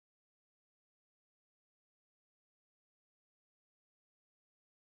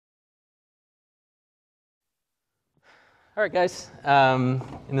All right, guys.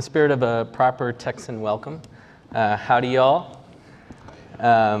 In the spirit of a proper Texan welcome, howdy, y'all.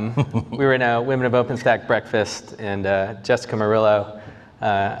 We were in a Women of OpenStack breakfast, and Jessica Murillo,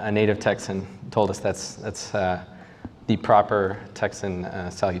 a native Texan, told us that's the proper Texan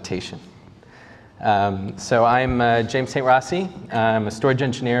salutation. So I'm James Saint-Rossy. I'm a storage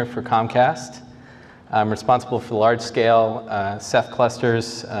engineer for Comcast. I'm responsible for the large-scale Ceph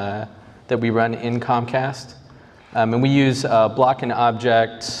clusters that we run in Comcast. And we use block and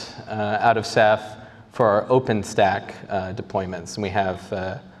object out of Ceph for our OpenStack deployments, and we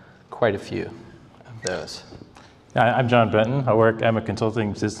have quite a few of those. I'm John Benton. I'm a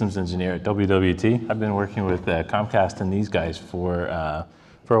consulting systems engineer at WWT. I've been working with Comcast and these guys for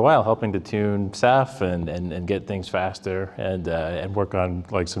a while, helping to tune Ceph and get things faster and work on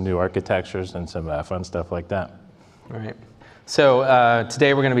like some new architectures and some fun stuff like that. All right. So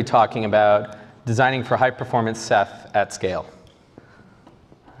today we're going to be talking about designing for high-performance Ceph at scale.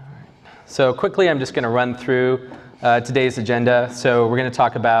 All right. So quickly, I'm just going to run through today's agenda. So we're going to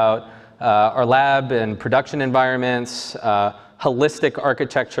talk about our lab and production environments, holistic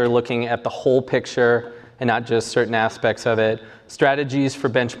architecture, looking at the whole picture and not just certain aspects of it, strategies for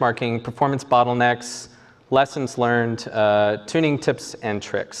benchmarking, performance bottlenecks, lessons learned, tuning tips and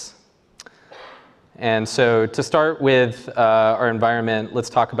tricks. And so to start with our environment, let's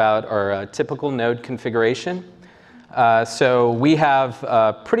talk about our typical node configuration. So we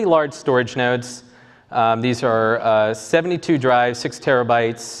have pretty large storage nodes. These are 72 drives, 6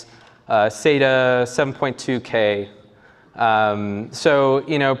 terabytes, SATA 7.2K. So,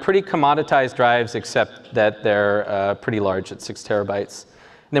 you know, pretty commoditized drives, except that they're pretty large at 6 terabytes.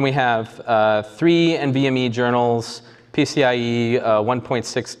 And then we have 3 NVMe journals, PCIe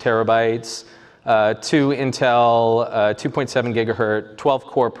 1.6 terabytes, 2 Intel 2.7 gigahertz,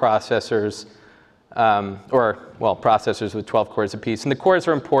 12-core processors, processors with 12 cores apiece. And the cores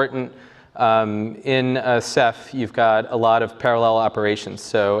are important. In Ceph, you've got a lot of parallel operations,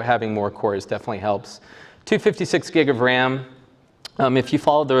 so having more cores definitely helps. 256 gig of RAM. If you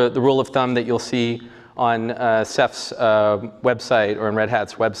follow the rule of thumb that you'll see on Ceph's website or on Red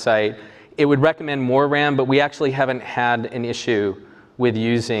Hat's website, it would recommend more RAM, but we actually haven't had an issue with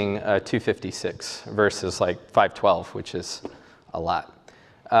using 256 versus like 512, which is a lot.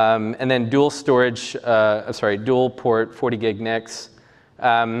 And then dual port 40 gig NICs.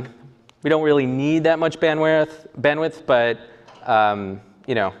 We don't really need that much bandwidth, but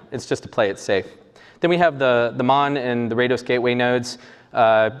you know, it's just to play it safe. Then we have the Mon and the Rados gateway nodes,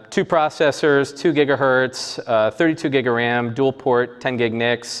 2 processors, 2 gigahertz, 32 gig of RAM, dual port, 10 gig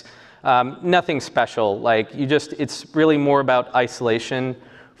NICs. Nothing special. Like it's really more about isolation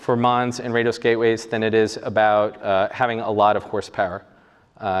for Mons and Rados gateways than it is about having a lot of horsepower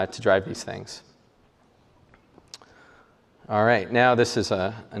to drive these things. All right, now this is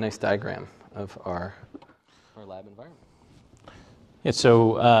a nice diagram of our lab environment. Yeah,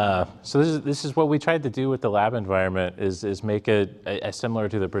 so this is what we tried to do with the lab environment is make it as similar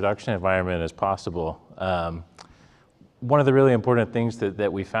to the production environment as possible. One of the really important things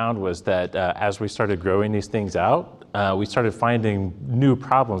that we found was that as we started growing these things out, we started finding new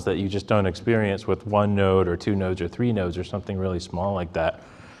problems that you just don't experience with 1 node or 2 nodes or 3 nodes or something really small like that.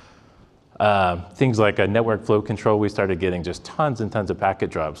 Things like a network flow control, we started getting just tons and tons of packet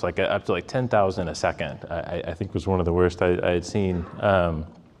drops, like up to like 10,000 a second. I think was one of the worst I had seen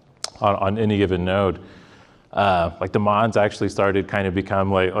on any given node. Like the Mons actually started kind of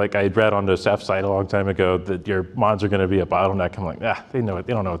become like I had read on the Ceph site a long time ago that your Mons are going to be a bottleneck. I'm like, they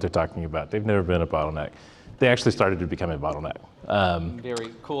don't know what they're talking about. They've never been a bottleneck. They actually started to become a bottleneck.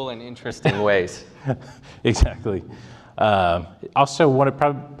 Very cool and interesting ways. Exactly. Also,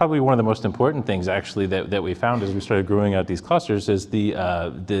 probably one of the most important things actually that we found as we started growing out these clusters is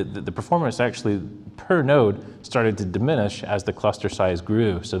the performance actually per node started to diminish as the cluster size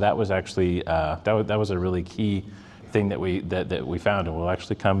grew. So that was actually that was a really key thing that we found, and we'll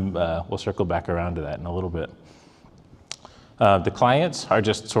actually we'll circle back around to that in a little bit. The clients are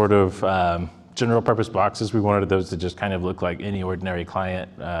just sort of general purpose boxes. We wanted those to just kind of look like any ordinary client,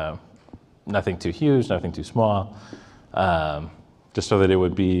 nothing too huge, nothing too small. Just so that it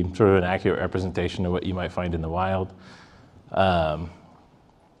would be sort of an accurate representation of what you might find in the wild.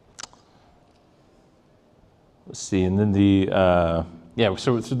 Let's see, and then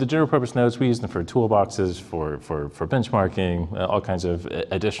so the general purpose nodes, we use them for toolboxes, for benchmarking, all kinds of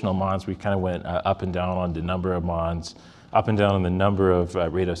additional Mons. We kind of went up and down on the number of Mons, up and down on the number of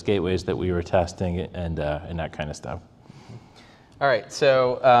Rados gateways that we were testing, and that kind of stuff. All right,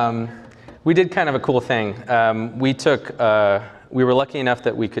 so we did kind of a cool thing. We were lucky enough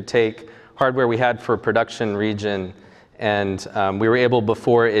that we could take hardware we had for production region And we were able,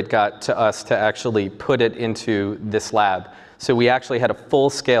 before it got to us, to actually put it into this lab. So we actually had a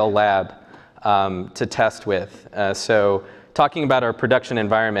full-scale lab to test with. So talking about our production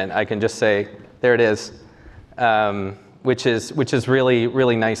environment, I can just say, there it is, which is really,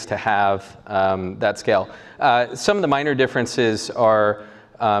 really nice to have that scale. Some of the minor differences are,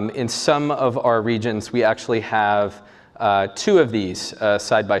 in some of our regions, we actually have 2 of these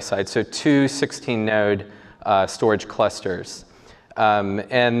side by side, so 2 16-node storage clusters.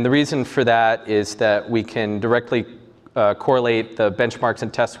 And the reason for that is that we can directly correlate the benchmarks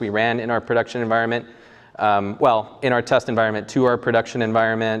and tests we ran in our production environment, well, in our test environment to our production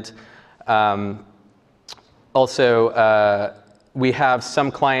environment. Also, we have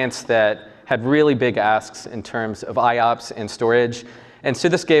some clients that had really big asks in terms of IOPS and storage. And so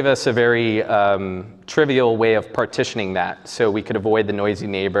this gave us a very trivial way of partitioning that so we could avoid the noisy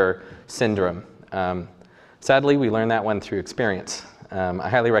neighbor syndrome. Sadly, we learned that one through experience. I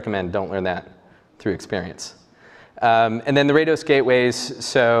highly recommend don't learn that through experience. And then the Rados gateways,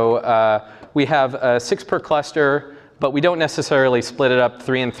 so we have 6 per cluster, but we don't necessarily split it up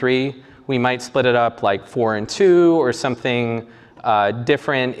 3 and 3. We might split it up like 4 and 2 or something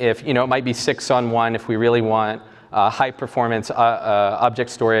different. If, you know, it might be 6 on 1 if we really want high performance object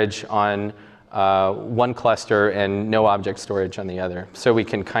storage on one cluster and no object storage on the other. So we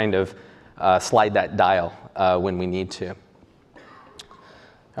can kind of slide that dial when we need to.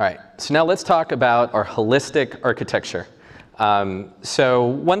 All right, so now let's talk about our holistic architecture. So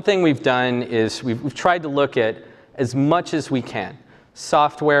one thing we've done is we've tried to look at as much as we can.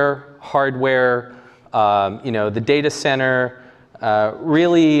 Software, hardware, you know, the data center,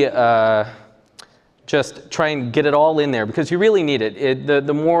 really just try and get it all in there because you really need it.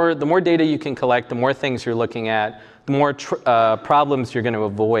 The more data you can collect, the more things you're looking at, the more problems you're going to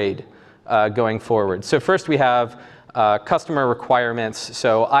avoid going forward. So first we have customer requirements.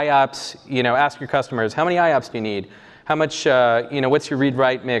 So IOPS, you know, ask your customers, how many IOPS do you need? How much, you know, what's your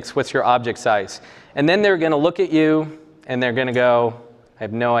read-write mix? What's your object size? And then they're going to look at you and they're going to go, I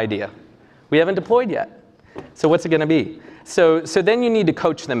have no idea. We haven't deployed yet. So what's it going to be? So then you need to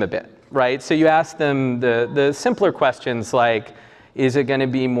coach them a bit, right? So you ask them the simpler questions like, is it going to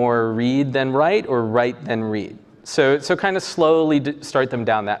be more read than write or write than read? So kind of slowly start them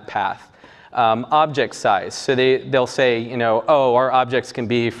down that path. Object size. So they'll say, you know, oh, our objects can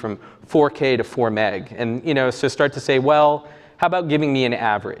be from 4K to 4 meg. And, you know, so start to say, well, how about giving me an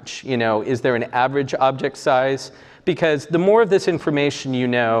average? You know, is there an average object size? Because the more of this information you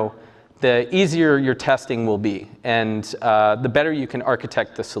know, the easier your testing will be. And the better you can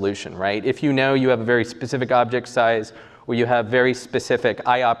architect the solution, right? If you know you have a very specific object size or you have very specific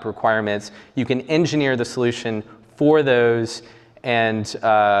IOP requirements, you can engineer the solution for those. And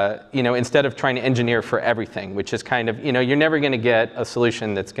you know, instead of trying to engineer for everything, which is kind of, you know, you're never going to get a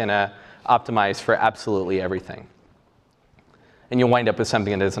solution that's going to optimize for absolutely everything. And you'll wind up with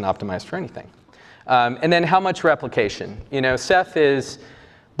something that isn't optimized for anything. And then how much replication? You know, Ceph is,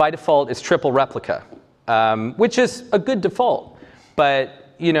 by default, is triple replica, which is a good default.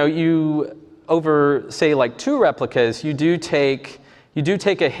 But, you know, you over, say, like 2 replicas, you do take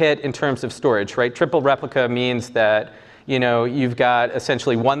a hit in terms of storage, right? Triple replica means that, you know, you've got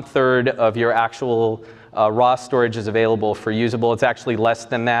essentially 1/3 of your actual raw storage is available for usable. It's actually less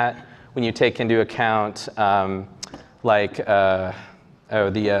than that when you take into account the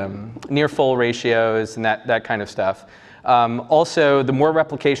near full ratios and that kind of stuff. Also, the more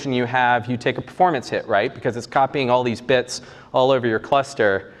replication you have, you take a performance hit, right? Because it's copying all these bits all over your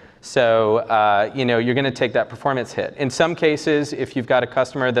cluster. So, you know, you're going to take that performance hit. In some cases, if you've got a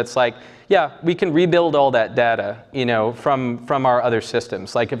customer that's like, yeah, we can rebuild all that data, you know, from our other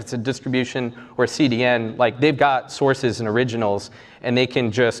systems. Like if it's a distribution or CDN, like they've got sources and originals, and they can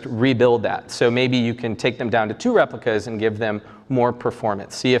just rebuild that. So maybe you can take them down to 2 replicas and give them more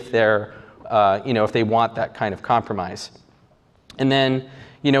performance. See if they're, you know, if they want that kind of compromise. And then,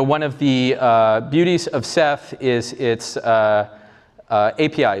 you know, one of the beauties of Ceph is its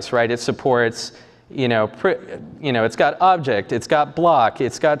APIs, right? It supports, you know, it's got object, it's got block,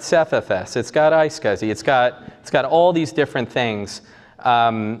 it's got CephFS, it's got iSCSI, it's got all these different things.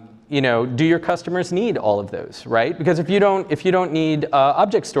 You know, do your customers need all of those, right? Because if you don't need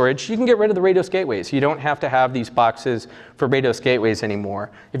object storage, you can get rid of the Rados gateways. You don't have to have these boxes for Rados gateways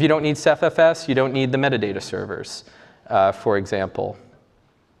anymore. If you don't need CephFS, you don't need the metadata servers, for example.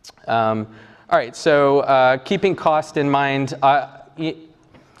 All right, so keeping cost in mind.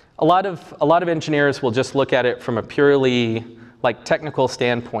 A lot of engineers will just look at it from a purely like technical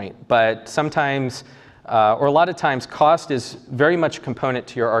standpoint, but sometimes or a lot of times cost is very much a component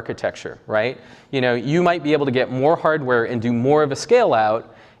to your architecture, right? You might be able to get more hardware and do more of a scale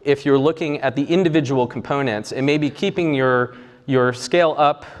out if you're looking at the individual components and maybe keeping your scale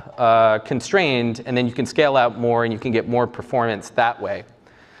up constrained, and then you can scale out more and you can get more performance that way.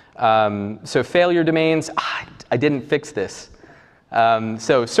 So failure domains, I didn't fix this.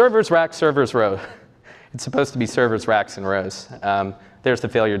 So servers, racks, servers, row. It's supposed to be servers, racks, and rows. There's the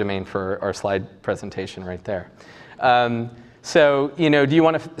failure domain for our slide presentation right there. So do you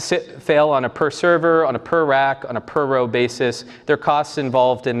want to fail on a per server, on a per rack, on a per row basis? There are costs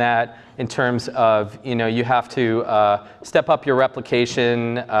involved in that in terms of you have to step up your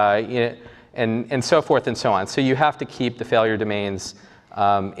replication and so forth and so on. So you have to keep the failure domains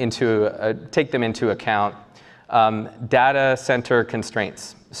take them into account. Data center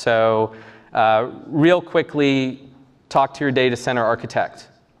constraints. So real quickly, talk to your data center architect.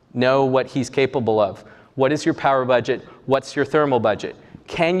 Know what he's capable of. What is your power budget? What's your thermal budget?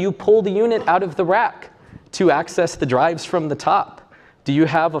 Can you pull the unit out of the rack to access the drives from the top? Do you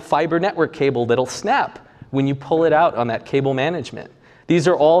have a fiber network cable that'll snap when you pull it out on that cable management? These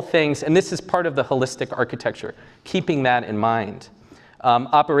are all things, and this is part of the holistic architecture, keeping that in mind.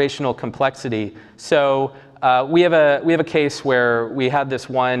 Operational complexity. So we have a case where we had this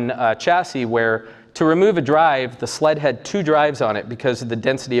one chassis where to remove a drive, the sled had 2 drives on it because of the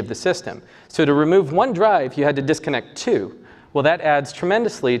density of the system. So to remove 1 drive, you had to disconnect 2. Well, that adds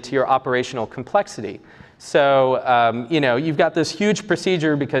tremendously to your operational complexity. So you've got this huge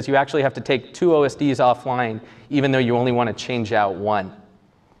procedure because you actually have to take 2 OSDs offline, even though you only want to change out 1.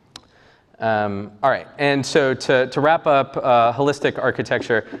 All right, and so to wrap up holistic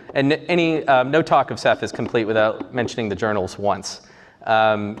architecture, and no talk of Ceph is complete without mentioning the journals once.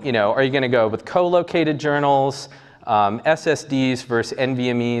 Are you going to go with co-located journals, SSDs versus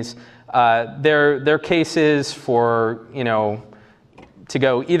NVMEs? There are cases for to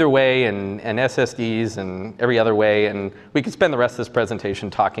go either way, and SSDs and every other way, and we could spend the rest of this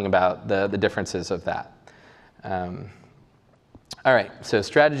presentation talking about the differences of that. All right, so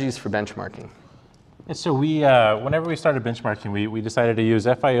strategies for benchmarking. And so whenever we started benchmarking, we decided to use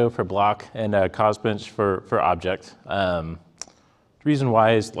FIO for block and CosBench for object. The reason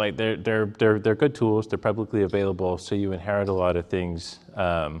why is they're good tools. They're publicly available, so you inherit a lot of things.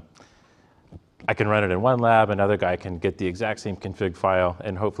 I can run it in one lab, another guy can get the exact same config file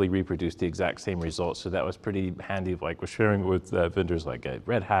and hopefully reproduce the exact same results. So that was pretty handy. With sharing with vendors like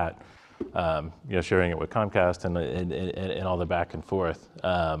Red Hat, sharing it with Comcast and all the back and forth.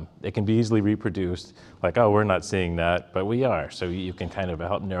 It can be easily reproduced. We're not seeing that, but we are. So you can kind of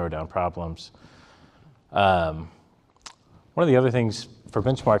help narrow down problems. One of the other things for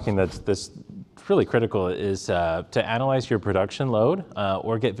benchmarking that's really critical is to analyze your production load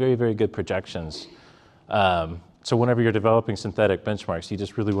or get very, very good projections. So whenever you're developing synthetic benchmarks, you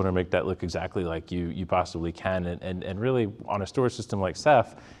just really want to make that look exactly like you possibly can. And really, on a storage system like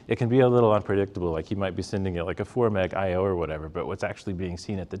Ceph, it can be a little unpredictable. You might be sending it a 4 meg IO or whatever, but what's actually being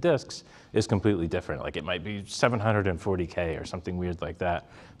seen at the disks is completely different. It might be 740K or something weird like that.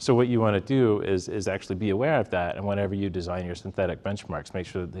 So what you want to do is actually be aware of that, and whenever you design your synthetic benchmarks, make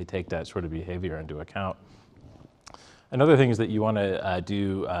sure that they take that sort of behavior into account. Another thing is that you want to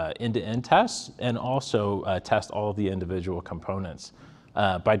do end-to-end tests and also test all of the individual components.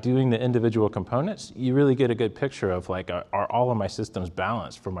 By doing the individual components, you really get a good picture of are all of my systems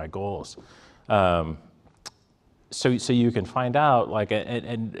balanced for my goals? So you can find out,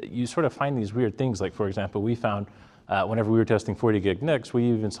 and you sort of find these weird things. For example, we found whenever we were testing 40 gig NICs,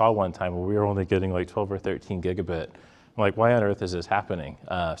 we even saw one time where we were only getting 12 or 13 gigabit. Why on earth is this happening?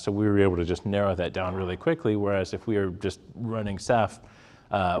 So we were able to just narrow that down really quickly, whereas if we were just running Ceph,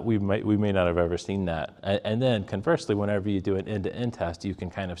 we may not have ever seen that. And then conversely, whenever you do an end-to-end test, you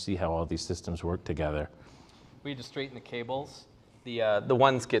can kind of see how all these systems work together. We just straighten the cables. The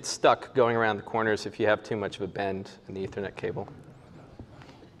ones get stuck going around the corners if you have too much of a bend in the Ethernet cable.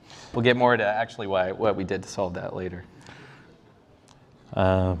 We'll get more to actually what we did to solve that later.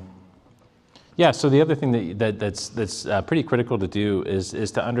 Yeah, so the other thing that's pretty critical to do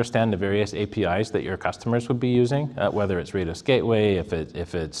is to understand the various APIs that your customers would be using, whether it's Rados Gateway, if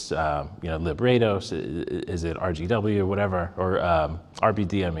it's librados, is it RGW or whatever, or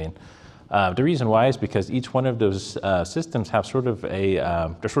RBD, I mean. The reason why is because each one of those systems have sort of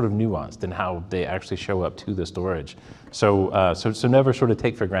they're sort of nuanced in how they actually show up to the storage. So never sort of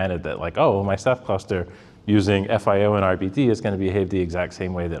take for granted that my Ceph cluster using FIO and RBD is going to behave the exact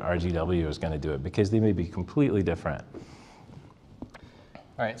same way that RGW is going to do it, because they may be completely different.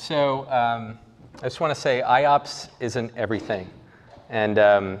 All right, so I just want to say IOPS isn't everything. And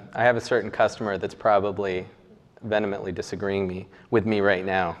I have a certain customer that's probably vehemently disagreeing with me right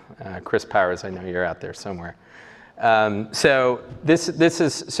now. Chris Powers, I know you're out there somewhere. So this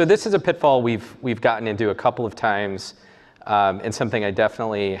is a pitfall we've gotten into a couple of times, and something I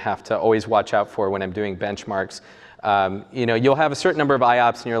definitely have to always watch out for when I'm doing benchmarks. You'll have a certain number of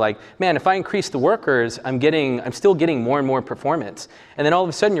IOPS, and you're like, man, if I increase the workers, I'm still getting more and more performance. And then all of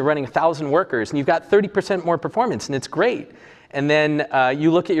a sudden, you're running 1,000 workers, and you've got 30% more performance, and it's great. And then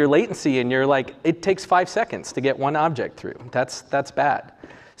you look at your latency, and you're like, it takes 5 seconds to get one object through. That's bad.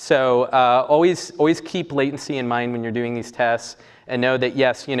 So always keep latency in mind when you're doing these tests, and know that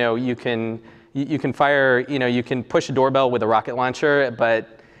yes, you can fire, you can push a doorbell with a rocket launcher,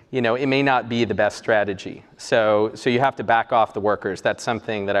 but it may not be the best strategy. So you have to back off the workers. That's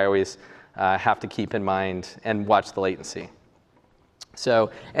something that I always have to keep in mind, and watch the latency.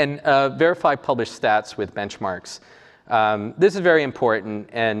 So, and verify published stats with benchmarks. This is very important,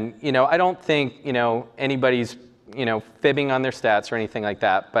 and I don't think anybody's fibbing on their stats or anything like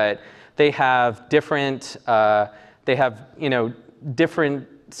that, but they have different different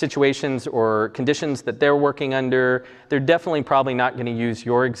situations or conditions that they're working under. They're definitely probably not going to use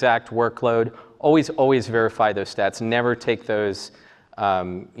your exact workload. Always verify those stats. Never take those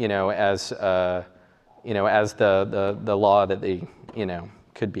as the law that they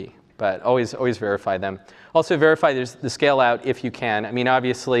could be. But always verify them. Also verify the scale out if you can. I mean,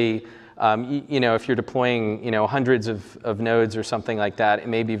 obviously, if you're deploying hundreds of nodes or something like that, it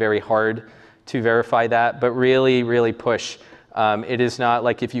may be very hard to verify that. But really push. It is not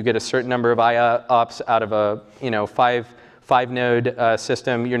like if you get a certain number of IOPS out of a five node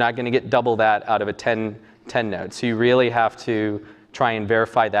system, you're not going to get double that out of a 10 node. So you really have to try and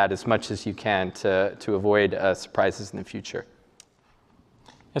verify that as much as you can to avoid surprises in the future.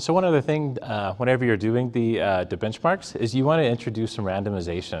 And so one other thing, whenever you're doing the benchmarks, is you want to introduce some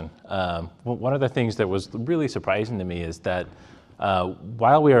randomization. One of the things that was really surprising to me is that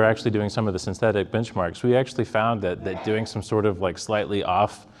while we are actually doing some of the synthetic benchmarks, we actually found that doing some sort of like slightly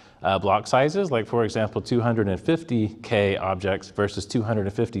off block sizes, like for example 250K objects versus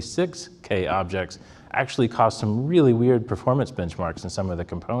 256K objects, actually caused some really weird performance benchmarks in some of the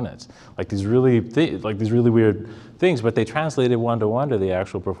components. Like these really weird things, but they translated one-to-one to the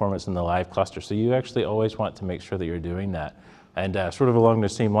actual performance in the live cluster. So you actually always want to make sure that you're doing that. And sort of along the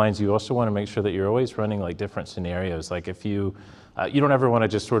same lines, you also want to make sure that you're always running like different scenarios. Like if you don't ever want to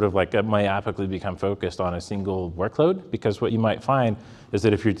just sort of like myopically become focused on a single workload, because what you might find is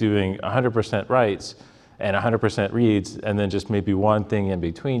that if you're doing 100% writes and 100% reads, and then just maybe one thing in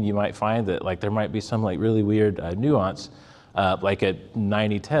between, you might find that like there might be some like really weird nuance, like at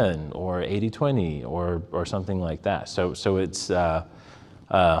 90-10 or 80-20 or something like that. So it's a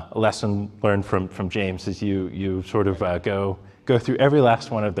lesson learned from James is you sort of go through every last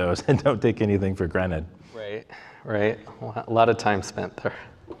one of those and don't take anything for granted. Right. A lot of time spent there.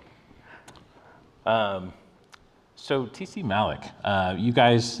 So TC Malloc, you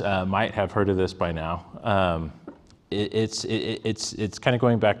guys might have heard of this by now. It's kind of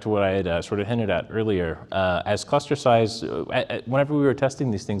going back to what I had sort of hinted at earlier. As cluster size, whenever we were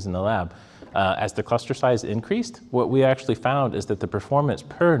testing these things in the lab, as the cluster size increased, what we actually found is that the performance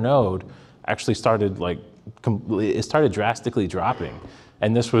per node actually started drastically dropping.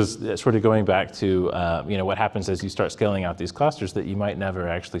 And this was sort of going back to what happens as you start scaling out these clusters that you might never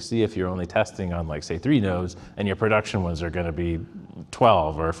actually see if you're only testing on like say 3 nodes and your production ones are going to be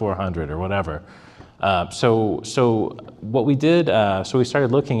 12 or 400 or whatever. So what we did, so we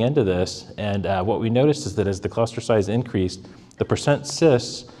started looking into this, and what we noticed is that as the cluster size increased, the percent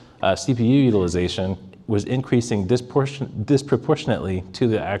sys CPU utilization was increasing disproportionately to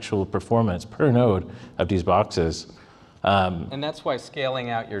the actual performance per node of these boxes. And that's why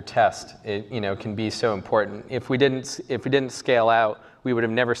scaling out your test, can be so important. If we didn't scale out, we would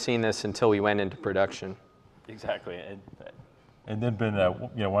have never seen this until we went into production. Exactly, and then been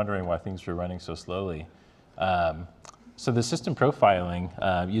wondering why things were running so slowly. So the system profiling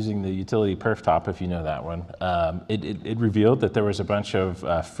using the utility perftop, if you know that one, it revealed that there was a bunch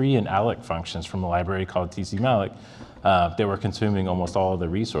of free and alloc functions from a library called TC Malloc. They were consuming almost all of the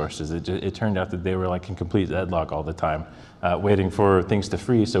resources. It turned out that they were like in complete deadlock all the time, waiting for things to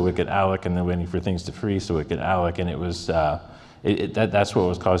free so it could alloc, and then waiting for things to free so it could alloc, and it was that's what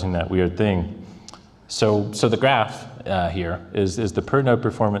was causing that weird thing. So the graph here is the per node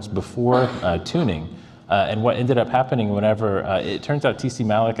performance before tuning. And what ended up happening whenever, it turns out TC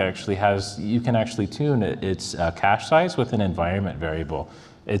Malloc actually you can actually tune its cache size with an environment variable.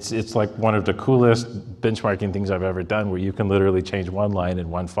 It's like one of the coolest benchmarking things I've ever done, where you can literally change one line in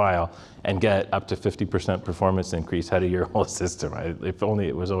one file and get up to 50% performance increase out of your whole system. If only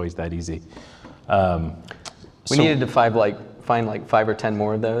it was always that easy. We needed to find like 5 or 10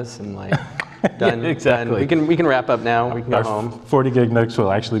 more of those, and like done. Yeah, exactly. Done. We can wrap up now. We can go home. 40 gig NICs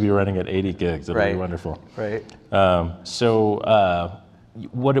will actually be running at 80 gigs. It'll be wonderful. Right.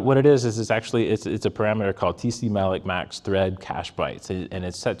 What it is it's actually it's a parameter called tcmalloc max thread cache bytes, and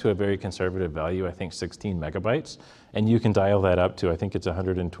it's set to a very conservative value, I think 16 megabytes, and you can dial that up to, I think it's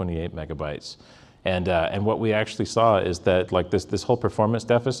 128 megabytes. And what we actually saw is that like this whole performance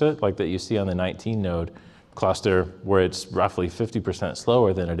deficit, like that you see on the 19 node cluster, where it's roughly 50%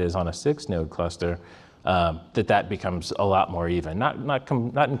 slower than it is on a 6 node cluster, that becomes a lot more even. Not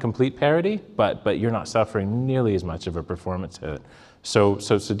in complete parity, but you're not suffering nearly as much of a performance hit. So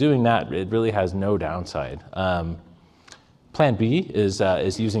doing that, it really has no downside. Plan B is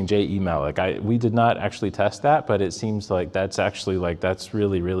using JEmalloc. We did not actually test that, but it seems like that's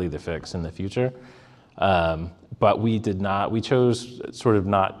really the fix in the future. But we chose sort of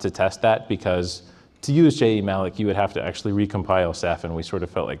not to test that, because to use JEmalloc, you would have to actually recompile Ceph, and we sort of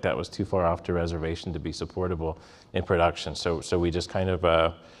felt like that was too far off to reservation to be supportable in production. So we just kind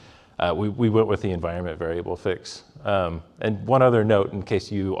of, we went with the environment variable fix. And one other note, in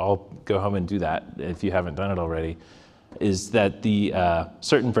case you all go home and do that, if you haven't done it already, is that the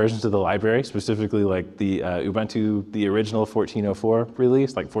certain versions of the library, specifically like the Ubuntu, the original 14.04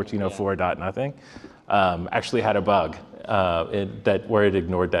 release, like 14.04 dot nothing, actually had a bug where it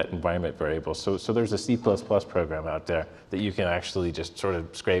ignored that environment variable. So there's a C++ program out there that you can actually just sort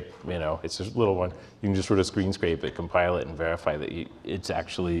of scrape, it's a little one, you can just sort of screen scrape it, compile it, and verify that it's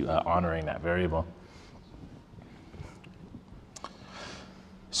actually honoring that variable.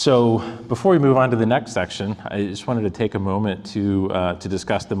 So before we move on to the next section, I just wanted to take a moment to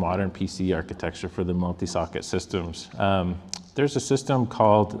discuss the modern PC architecture for the multi-socket systems. There's a system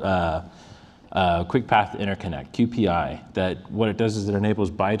called Quick Path Interconnect, QPI, that what it does is it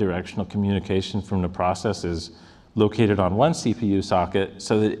enables bidirectional communication from the processes located on one CPU socket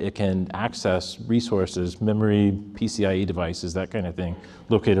so that it can access resources, memory, PCIe devices, that kind of thing,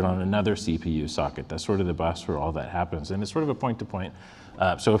 located on another CPU socket. That's sort of the bus where all that happens. And it's sort of a point-to-point.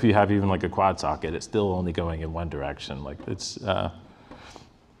 So if you have even like a quad socket, it's still only going in one direction. Like it's let's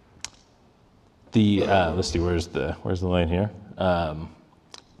see, where's the line here?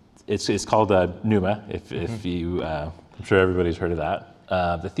 It's called Numa. If you, I'm sure everybody's heard of that.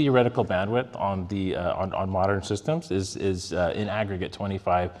 The theoretical bandwidth on modern systems is in aggregate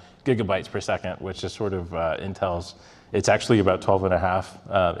 25 gigabytes per second, which is sort of Intel's. It's actually about 12 and a half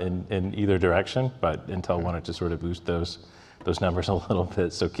in either direction, but Intel wanted to sort of boost those numbers a little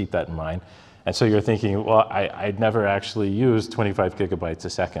bit, so keep that in mind. And so you're thinking, well, I'd never actually use 25 gigabytes a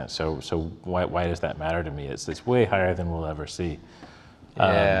second, so why does that matter to me? It's way higher than we'll ever see.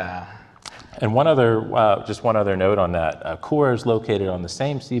 Yeah. And just one other note on that, cores located on the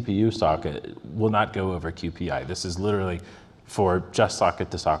same CPU socket will not go over QPI. This is literally for just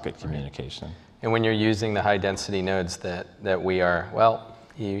socket-to-socket communication. And when you're using the high-density nodes that we are, well,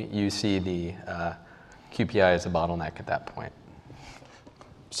 you see the QPI as a bottleneck at that point.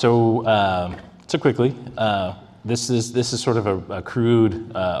 So quickly, this is sort of a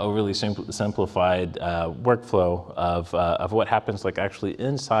crude, overly simplified workflow of what happens like actually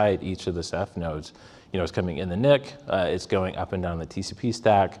inside each of the Ceph nodes. It's coming in the NIC, it's going up and down the TCP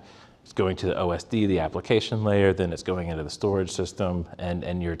stack, it's going to the OSD, the application layer, then it's going into the storage system,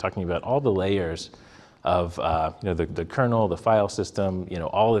 and you're talking about all the layers of the kernel, the file system,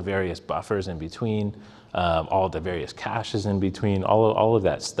 all the various buffers in between, all the various caches in between, all of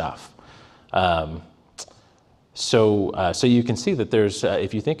that stuff. So you can see that there's,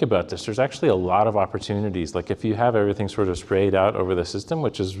 if you think about this, there's actually a lot of opportunities. Like if you have everything sort of sprayed out over the system,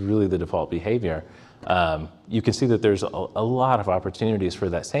 which is really the default behavior, you can see that there's a lot of opportunities for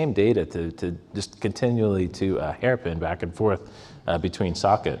that same data to just continually to hairpin back and forth between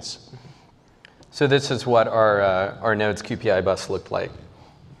sockets. So this is what our node's QPI bus looked like.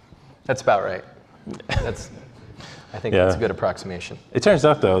 That's about right. I think that's a good approximation. It turns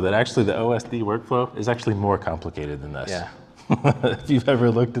out, though, that actually the OSD workflow is actually more complicated than this. Yeah. If you've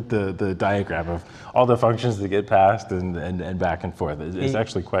ever looked at the diagram of all the functions that get passed and back and forth, it's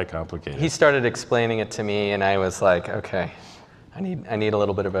actually quite complicated. He started explaining it to me, and I was like, okay, I need a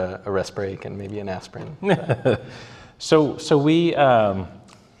little bit of a rest break and maybe an aspirin. So we,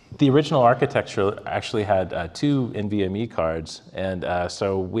 the original architecture actually had 2 NVMe cards, and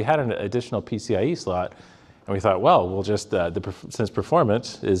so we had an additional PCIe slot. And we thought, well, we'll just, since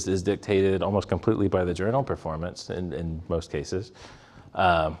performance is dictated almost completely by the journal performance in most cases,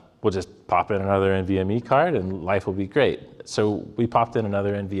 we'll just pop in another NVMe card and life will be great. So we popped in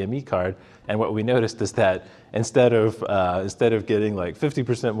another NVMe card, and what we noticed is that instead of getting like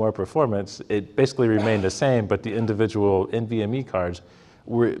 50% more performance, it basically remained the same, but the individual NVMe cards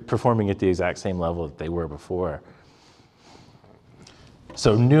were performing at the exact same level that they were before.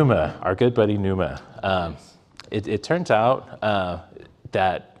 So Numa, our good buddy Numa, it turns out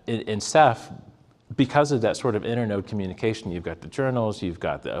that in Ceph, because of that sort of internode communication, you've got the journals, you've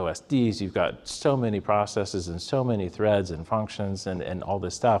got the OSDs, you've got so many processes and so many threads and functions and all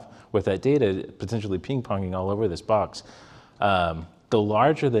this stuff with that data potentially ping-ponging all over this box. The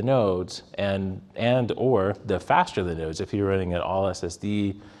larger the nodes and or the faster the nodes, if you're running an all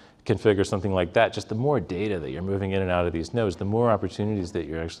SSD config or something like that, just the more data that you're moving in and out of these nodes, the more opportunities that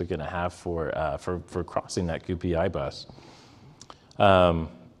you're actually going to have for crossing that QPI bus.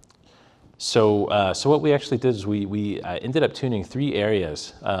 So what we actually did is we ended up tuning 3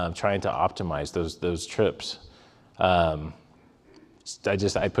 areas, trying to optimize those trips. I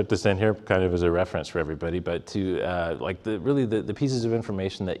put this in here kind of as a reference for everybody, but to like the pieces of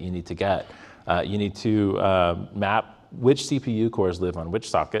information that you need to get. You need to map which CPU cores live on which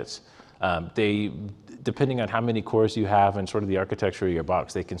sockets. Depending on how many cores you have and sort of the architecture of your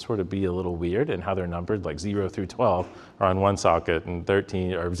box, they can sort of be a little weird in how they're numbered, like 0 through 12 are on one socket, and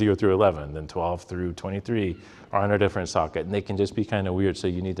 13, or 0 through 11, then 12 through 23 are on a different socket, and they can just be kind of weird, so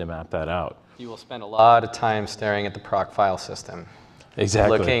you need to map that out. You will spend a lot of time staring at the proc file system.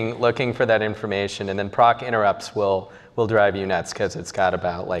 Exactly. Looking for that information, and then proc interrupts will drive you nuts because it's got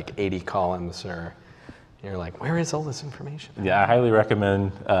about like 80 columns, or you're like, where is all this information? Yeah, I highly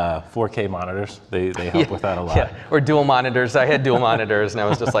recommend 4K monitors. They help with that a lot. Yeah, or dual monitors. I had dual monitors, and I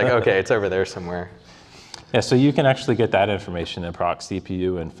was just like, okay, it's over there somewhere. Yeah, so you can actually get that information in proc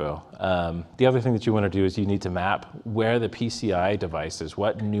CPU info. The other thing that you want to do is you need to map where the PCI devices,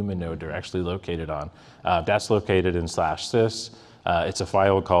 what Numa node they're actually located on. That's located in /sys. It's a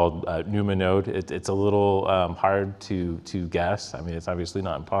file called Numa node. It's a little hard to guess. I mean, it's obviously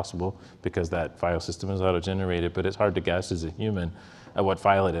not impossible because that file system is auto-generated, but it's hard to guess as a human what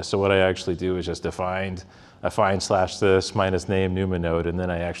file it is. So what I actually do is just find /sys minus name Numa node, and then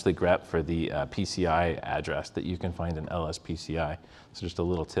I actually grep for the PCI address that you can find in LSPCI. So just a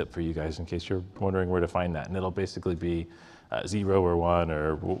little tip for you guys in case you're wondering where to find that. And it'll basically be 0 or 1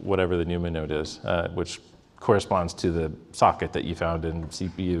 or whatever the Numa node is, which corresponds to the socket that you found in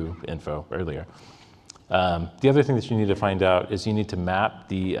CPU info earlier. The other thing that you need to find out is you need to map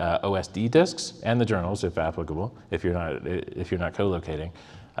the OSD disks and the journals, if applicable, if you're not co-locating,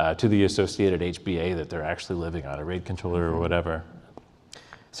 to the associated HBA that they're actually living on, a RAID controller or whatever.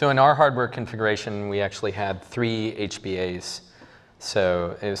 So in our hardware configuration, we actually had 3 HBAs.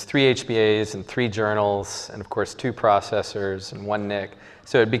 So it was 3 HBAs and 3 journals, and of course 2 processors and 1 NIC.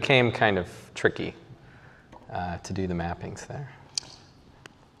 So it became kind of tricky to do the mappings there.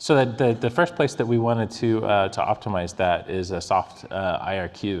 So the first place that we wanted to optimize that is soft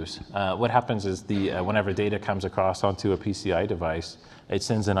IRQs. What happens is whenever data comes across onto a PCI device, it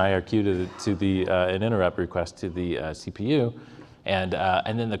sends an IRQ to an interrupt request to the CPU, and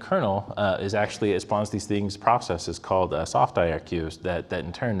then the kernel it spawns these processes called soft IRQs that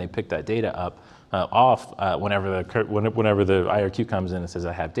in turn they pick that data up off whenever the IRQ comes in and says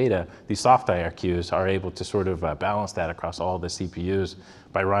I have data. These soft IRQs are able to sort of balance that across all the CPUs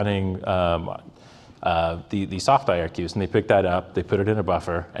by running the soft IRQs, and they pick that up, they put it in a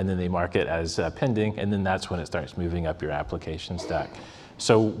buffer, and then they mark it as pending, and then that's when it starts moving up your application stack.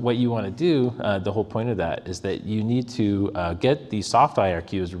 So what you want to do, the whole point of that is that you need to get these soft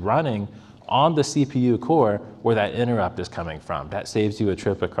IRQs running on the CPU core where that interrupt is coming from. That saves you a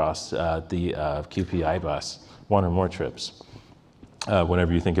trip across the QPI bus, 1 or more trips,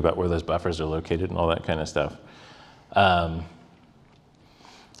 whenever you think about where those buffers are located and all that kind of stuff.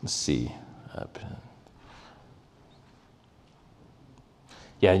 Let's see.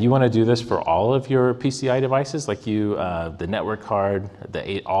 Yeah, you want to do this for all of your PCI devices, like the network card,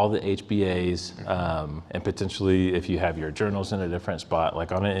 all the HBAs, and potentially if you have your journals in a different spot,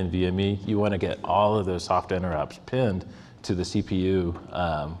 like on an NVMe, you want to get all of those soft interrupts pinned to the CPU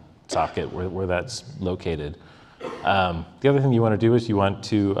socket where that's located. The other thing you want to do is you want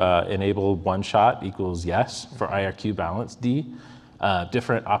to enable one shot equals yes for IRQ balance D.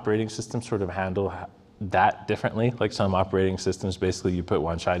 Different operating systems sort of handle that differently. Like some operating systems, basically you put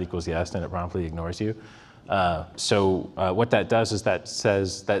one shot equals yes and it promptly ignores you. So what that does is that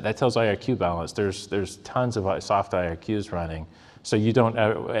says that tells IRQ balance there's tons of soft IRQs running. So you don't,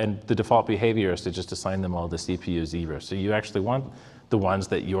 and the default behavior is to just assign them all to CPU 0. So you actually want the ones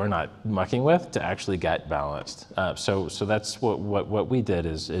that you're not mucking with to actually get balanced. So that's what we did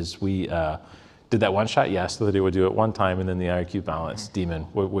is we did that one shot, yes, so that it would do it one time, and then the IRQ balance daemon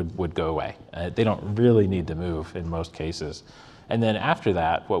would go away. They don't really need to move in most cases. And then after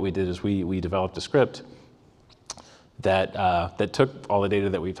that, what we did is we developed a script that took all the data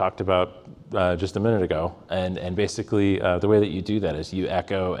that we talked about just a minute ago, and basically the way that you do that is you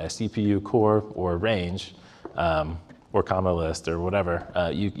echo a CPU core or range, or comma list or whatever.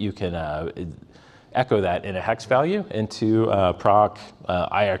 You can echo that in a hex value into proc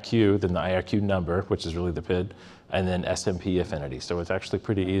IRQ, then the IRQ number, which is really the PID, and then SMP affinity. So it's actually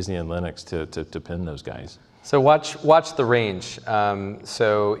pretty easy in Linux to pin those guys. So watch the range.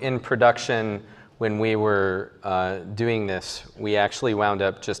 So in production, when we were doing this, we actually wound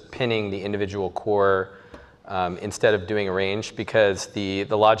up just pinning the individual core instead of doing a range, because the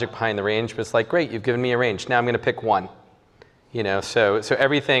logic behind the range was like, great, you've given me a range. Now I'm going to pick one. You know, so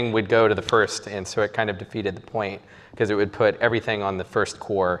everything would go to the first, and so it kind of defeated the point, because it would put everything on the first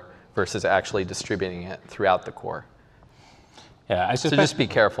core versus actually distributing it throughout the core. Yeah, so just be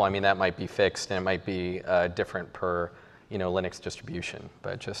careful. I mean, that might be fixed, and it might be different per Linux distribution,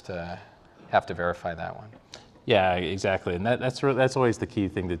 but just have to verify that one. Yeah, exactly, and that's always the key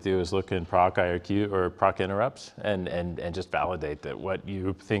thing to do, is look in proc IRQ or proc interrupts and just validate that what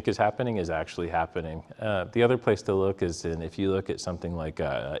you think is happening is actually happening. The other place to look is if you look at something like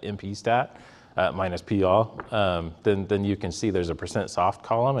MP-stat minus p-all, then you can see there's a %soft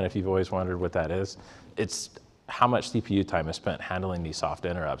column, and if you've always wondered what that is, it's how much CPU time is spent handling these soft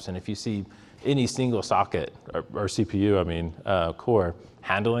interrupts. And if you see any single socket or CPU, core,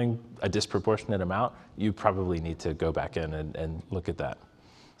 handling a disproportionate amount, you probably need to go back in and look at that.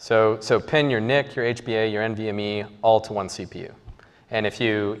 So pin your NIC, your HBA, your NVMe all to one CPU. And if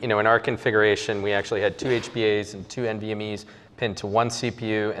in our configuration, we actually had 2 HBAs and 2 NVMEs pinned to one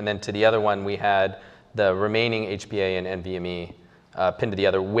CPU, and then to the other one, we had the remaining HBA and NVMe pinned to the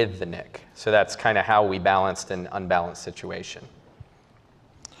other with the NIC. So that's kind of how we balanced an unbalanced situation.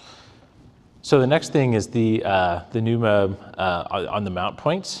 So the next thing is the Numa on the mount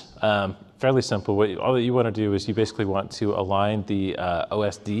points. Fairly simple. All that you want to do is you basically want to align the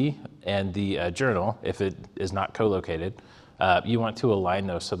OSD and the journal, if it is not co-located. You want to align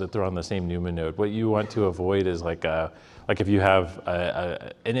those so that they're on the same Numa node. What you want to avoid is like if you have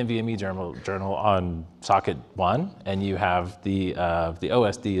an NVMe journal on socket 1 and you have the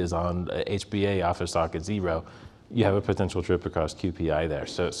OSD is on HBA off of socket 0, you have a potential trip across QPI there.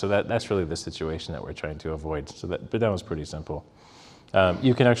 So that's really the situation that we're trying to avoid. But that was pretty simple.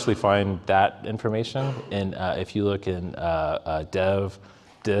 You can actually find that information if you look in dev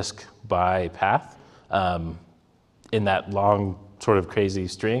disk by path. In that long sort of crazy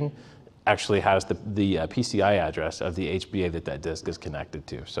string, actually has the PCI address of the HBA that disk is connected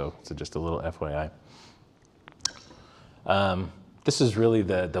to. So just a little FYI. This is really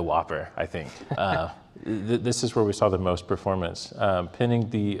the whopper, I think. This is where we saw the most performance. Pinning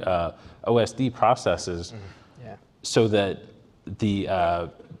the OSD processes so that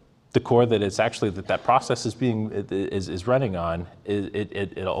the core that it's actually that process is running on,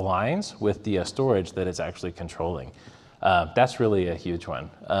 it aligns with the storage that it's actually controlling. That's really a huge one.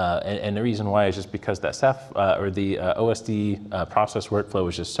 And the reason why is just because that Ceph or the OSD process workflow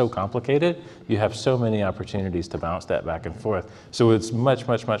is just so complicated. You have so many opportunities to bounce that back and forth. So it's much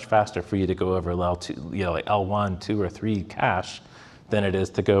faster for you to go over L2, like L1, 2, or 3 cache than it is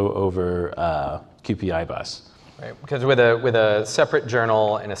to go over QPI bus. Right, because with a separate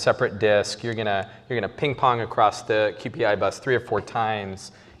journal and a separate disk, you're gonna ping pong across the QPI bus 3 or 4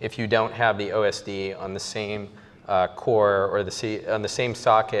 times if you don't have the OSD on the same core or on the same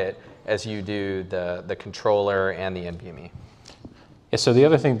socket as you do the controller and the NVMe. Yeah, so the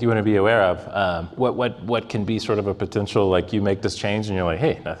other thing that you want to be aware of, what can be sort of a potential, like you make this change and you're like,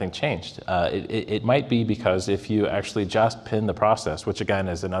 hey, nothing changed. It might be because if you actually just pin the process, which again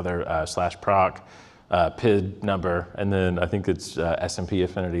is another /proc PID number, and then I think it's SMP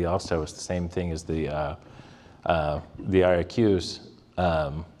affinity also is the same thing as the IRQs.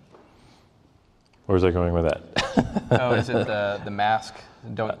 Where was I going with that? Oh, is it the mask?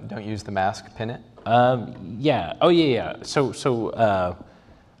 Don't use the mask, pin it? Yeah. Oh, yeah. So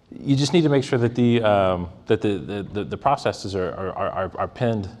you just need to make sure that the processes are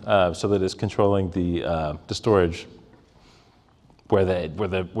pinned so that it's controlling the storage where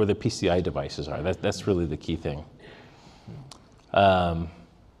the PCI devices are. That's really the key thing. Yeah,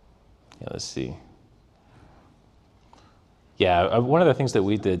 let's see. Yeah, one of the things that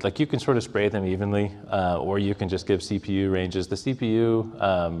we did, like you can sort of spray them evenly, or you can just give CPU ranges. The CPU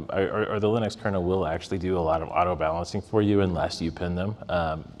or the Linux kernel will actually do a lot of auto balancing for you unless you pin them.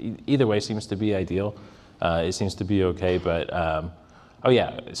 Either way seems to be ideal. It seems to be okay, but oh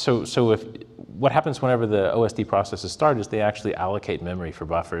yeah. So if what happens whenever the OSD processes start is they actually allocate memory for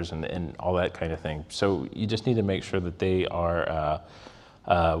buffers and all that kind of thing. So you just need to make sure that they are.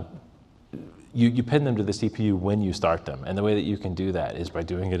 You pin them to the CPU when you start them. And the way that you can do that is by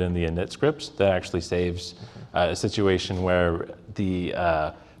doing it in the init scripts. That actually saves a situation where the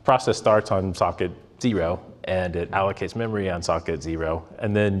process starts on socket 0 and it allocates memory on socket 0.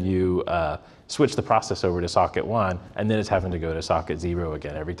 And then you switch the process over to socket 1, and then it's having to go to socket 0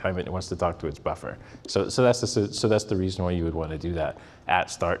 again every time it wants to talk to its buffer. So that's the reason why you would want to do that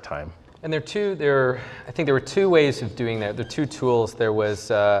at start time. And I think there were two ways of doing that. There are two tools. There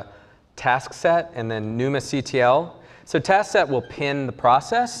was task set and then Numa CTL. So task set will pin the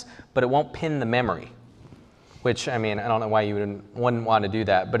process, but it won't pin the memory, which, I mean, I don't know why you wouldn't want to do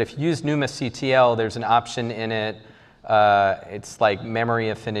that. But if you use Numa CTL, there's an option in it. It's like memory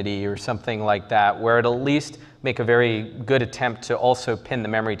affinity or something like that, where it'll at least make a very good attempt to also pin the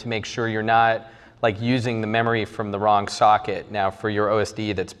memory to make sure you're not like using the memory from the wrong socket now for your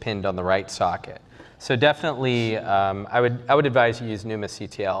OSD that's pinned on the right socket. So definitely, I would advise you use Numa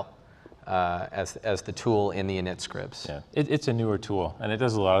CTL as the tool in the init scripts. Yeah, it's a newer tool, and it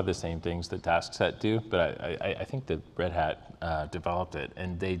does a lot of the same things that TaskSet do, but I think that Red Hat developed it,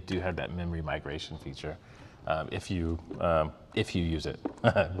 and they do have that memory migration feature if you use it,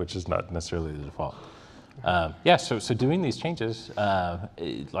 which is not necessarily the default. Yeah, so doing these changes,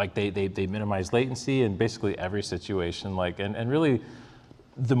 like they minimize latency in basically every situation, like, and really,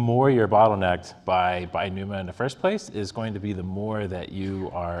 the more you're bottlenecked by Numa in the first place is going to be the more that you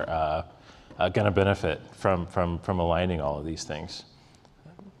are going to benefit from aligning all of these things.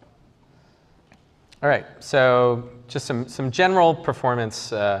 All right, so just some general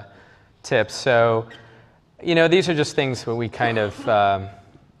performance tips. So, these are just things that we kind of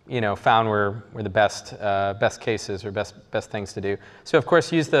found were the best cases or best things to do. So of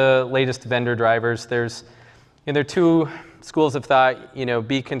course, use the latest vendor drivers. There are two schools of thought.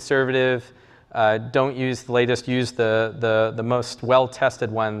 Be conservative. Don't use the latest. Use the most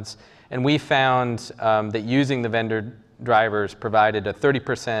well-tested ones. And we found that using the vendor drivers provided a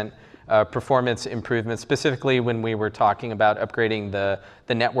 30% performance improvement, specifically when we were talking about upgrading the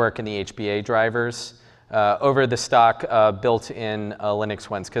network and the HBA drivers over the stock built-in Linux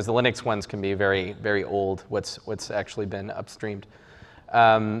ones, because the Linux ones can be very, very old, what's actually been upstreamed.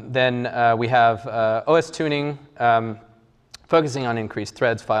 Then we have OS tuning, focusing on increased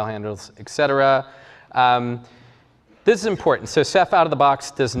threads, file handles, etc. This is important. So Ceph out of the box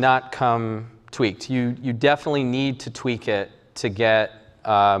does not come tweaked. You definitely need to tweak it to get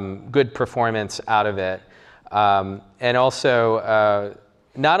good performance out of it. And also,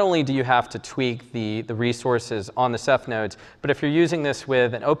 not only do you have to tweak the resources on the Ceph nodes, but if you're using this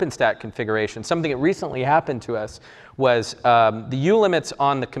with an OpenStack configuration, something that recently happened to us was the U-limits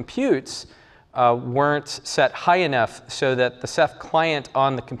on the computes weren't set high enough so that the Ceph client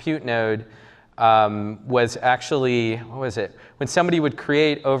on the compute node was actually, what was it? When somebody would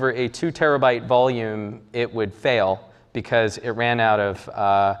create over a 2 terabyte volume, it would fail because it ran out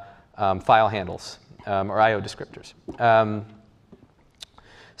of file handles or I/O descriptors.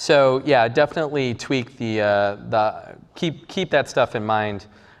 So yeah, definitely tweak keep that stuff in mind.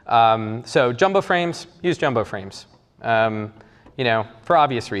 So jumbo frames, use jumbo frames. For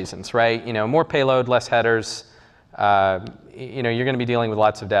obvious reasons, right? More payload, less headers. You're going to be dealing with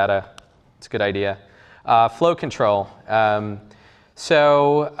lots of data. It's a good idea. Flow control.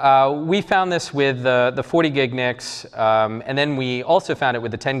 So we found this with the 40 gig NICs, and then we also found it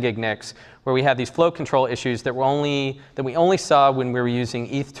with the 10 gig NICs, where we had these flow control issues that we only saw when we were using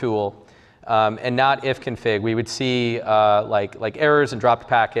ethtool and not ifconfig. We would see like errors and dropped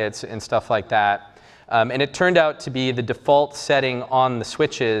packets and stuff like that. And it turned out to be the default setting on the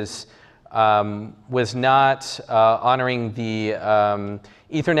switches was not honoring the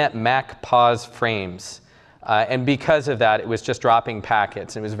Ethernet MAC pause frames. And because of that, it was just dropping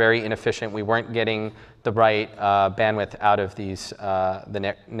packets. It was very inefficient. We weren't getting the right bandwidth out of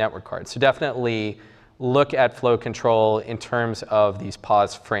the network cards. So definitely look at flow control in terms of these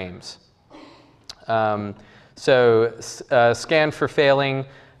pause frames. So scan for failing.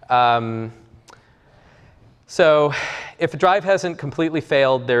 So if a drive hasn't completely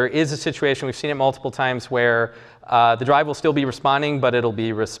failed, there is a situation, we've seen it multiple times, where the drive will still be responding, but it'll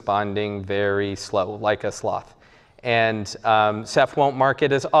be responding very slow, like a sloth. And Ceph won't mark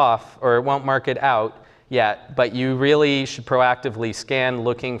it as off, or it won't mark it out, yet, but you really should proactively scan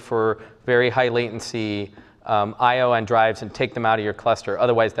looking for very high latency I/O on drives and take them out of your cluster.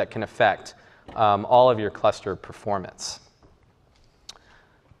 Otherwise, that can affect all of your cluster performance.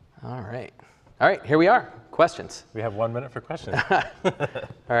 All right, here we are. Questions? We have 1 minute for questions. All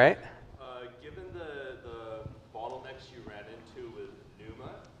right. Given the bottlenecks you ran into with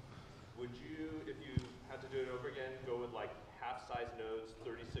Numa, would you, if you had to do it over again, go with like half-size nodes,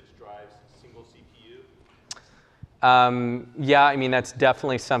 36 drives, single CPU? Yeah, I mean, that's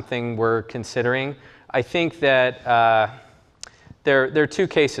definitely something we're considering. I think that there are two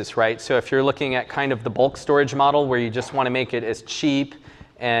cases, right? So if you're looking at kind of the bulk storage model where you just want to make it as cheap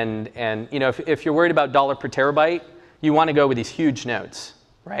and you know, if you're worried about dollar per terabyte, you want to go with these huge nodes,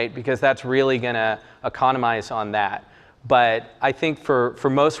 right? Because that's really going to economize on that. But I think for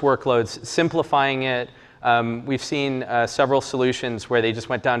most workloads, simplifying it, we've seen several solutions where they just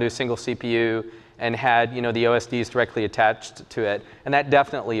went down to a single CPU and had, you know, the OSDs directly attached to it, and that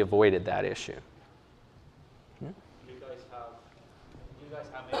definitely avoided that issue. Do you guys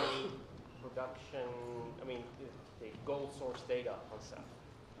have any production, I mean, the goal source data on Ceph?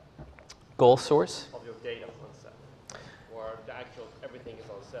 Goal source? Of your data on Ceph, or the actual everything is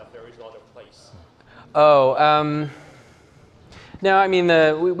on Ceph, there is no other place? Oh, no, I mean,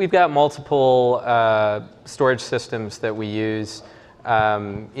 we've got multiple storage systems that we use.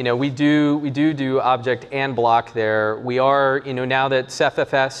 You know, we do object and block there. We are, you know, now that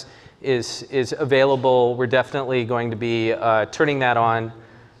CephFS is available, we're definitely going to be turning that on.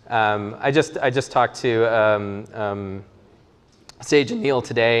 I just talked to Sage and Neil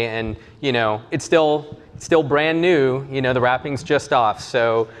today, and you know, it's still brand new. You know, the wrapping's just off,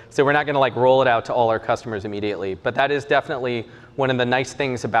 so we're not going to like roll it out to all our customers immediately. But that is definitely one of the nice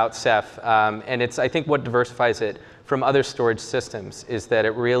things about Ceph, and it's I think what diversifies it from other storage systems is that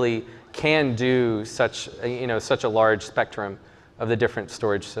it really can do such a large spectrum of the different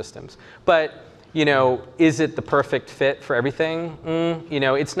storage systems. But you know, is it the perfect fit for everything? You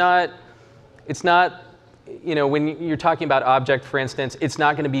know, it's not. You know, when you're talking about object, for instance, it's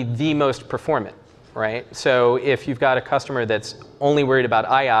not going to be the most performant, right? So if you've got a customer that's only worried about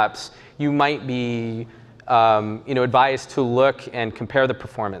IOPS, you might be you know, advised to look and compare the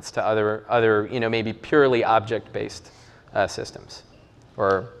performance to other you know, maybe purely object-based systems,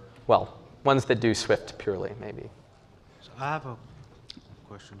 or well, ones that do Swift purely, maybe. So I have a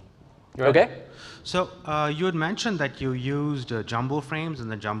question. Okay. So you had mentioned that you used jumbo frames,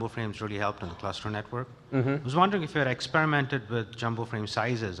 and the jumbo frames really helped in the cluster network. I was wondering if you had experimented with jumbo frame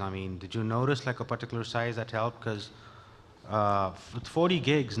sizes. I mean, did you notice like a particular size that helped? Because with 40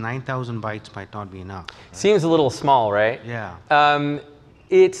 gigs, 9,000 bytes might not be enough. Right? Seems a little small, right? Yeah.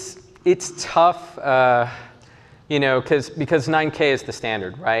 It's tough, you know, because 9K is the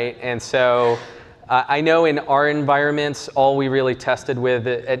standard, right? And so I know in our environments, all we really tested with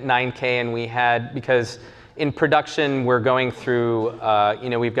at 9K, and we had, because in production, we're going through, you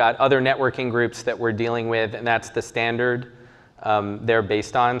know, we've got other networking groups that we're dealing with, and that's the standard they're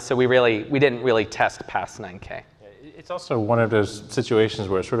based on. So we didn't really test past 9K. It's also one of those situations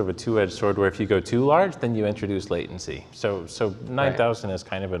where it's sort of a two-edged sword, where if you go too large, then you introduce latency. So 9,000 is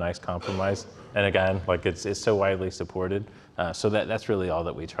kind of a nice compromise. And again, like it's so widely supported. So that's really all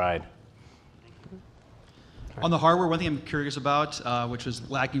that we tried. On the hardware, one thing I'm curious about, which was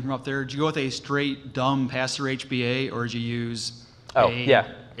lacking from up there, did you go with a straight dumb pass-through HBA, or did you use a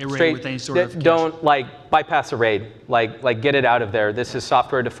array with any sort of cache? Don't like bypass a RAID, like get it out of there. This is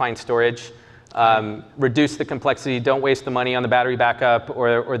software-defined storage. Reduce the complexity. Don't waste the money on the battery backup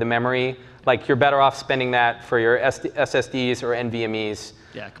or the memory. Like you're better off spending that for your SSDs or NVMEs.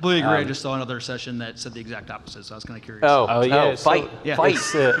 Yeah, completely agree. I just saw another session that said the exact opposite, so I was kind of curious. Yeah. Fight.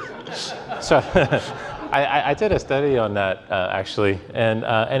 So I did a study on that actually, and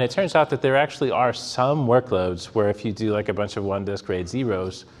it turns out that there actually are some workloads where if you do like a bunch of one disk RAID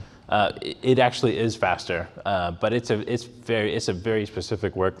zeros, it actually is faster, but it's a very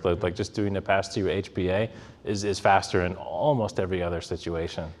specific workload. Like just doing the pass-through HBA is faster in almost every other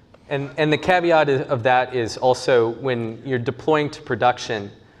situation. And the caveat of that is also when you're deploying to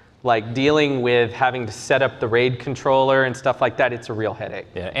production, like dealing with having to set up the RAID controller and stuff like that, it's a real headache.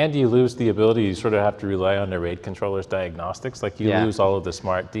 Yeah, and you lose the ability, you sort of have to rely on the RAID controller's diagnostics. Like you lose all of the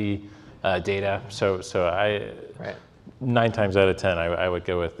smart D data. So 9 times out of 10, I would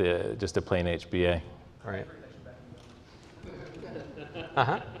go with just a plain HBA. Right.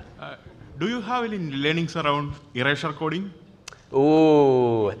 Do you have any learnings around erasure coding?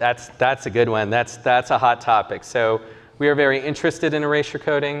 Ooh, that's a good one. That's a hot topic. So we are very interested in erasure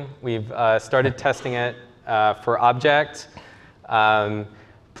coding. We've started testing it for object.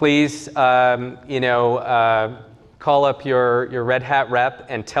 please, call up your Red Hat rep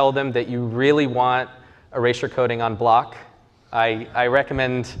and tell them that you really want erasure coding on block. I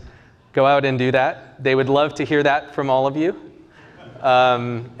recommend go out and do that. They would love to hear that from all of you.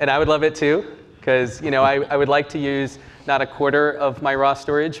 And I would love it too, because I would like to use not a quarter of my raw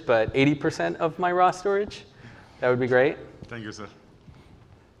storage, but 80% of my raw storage. That would be great. Thank you, sir.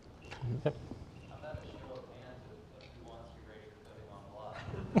 Yep.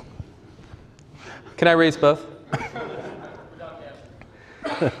 Can I raise both?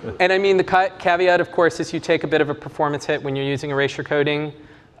 And I mean, the caveat, of course, is you take a bit of a performance hit when you're using erasure coding.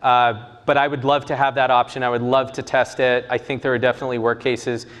 But I would love to have that option. I would love to test it. I think there are definitely work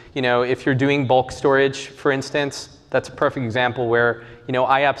cases. If you're doing bulk storage, for instance, that's a perfect example where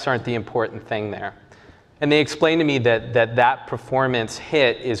IAPs aren't the important thing there. And they explained to me that performance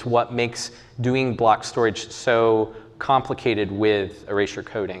hit is what makes doing block storage so complicated with erasure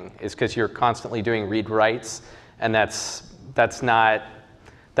coding, is because you're constantly doing read writes, and that's not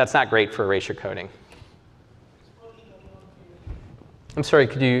great for erasure coding. I'm sorry,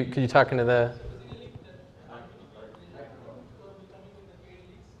 could you talk into the?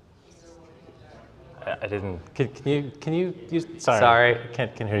 I didn't. Can you use? Sorry. I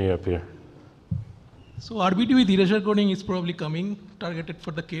can't hear you up here. So RBD with erasure coding is probably coming, targeted for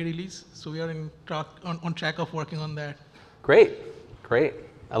the K release. So we are on track of working on that. Great.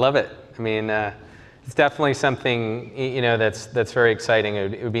 I love it. I mean, it's definitely something that's very exciting.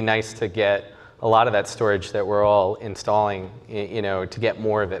 It would be nice to get a lot of that storage that we're all installing, to get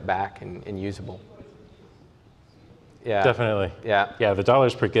more of it back and usable. Yeah. Definitely. Yeah. Yeah. The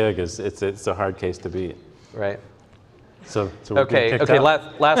dollars per gig it's a hard case to beat. Right. So okay.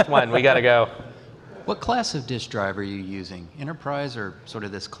 Last one. We got to go. What class of disk drive are you using? Enterprise or sort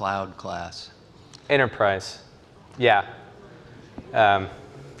of this cloud class? Enterprise. Yeah. All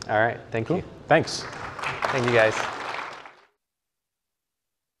right. Thank you. Thanks. Thank you, guys.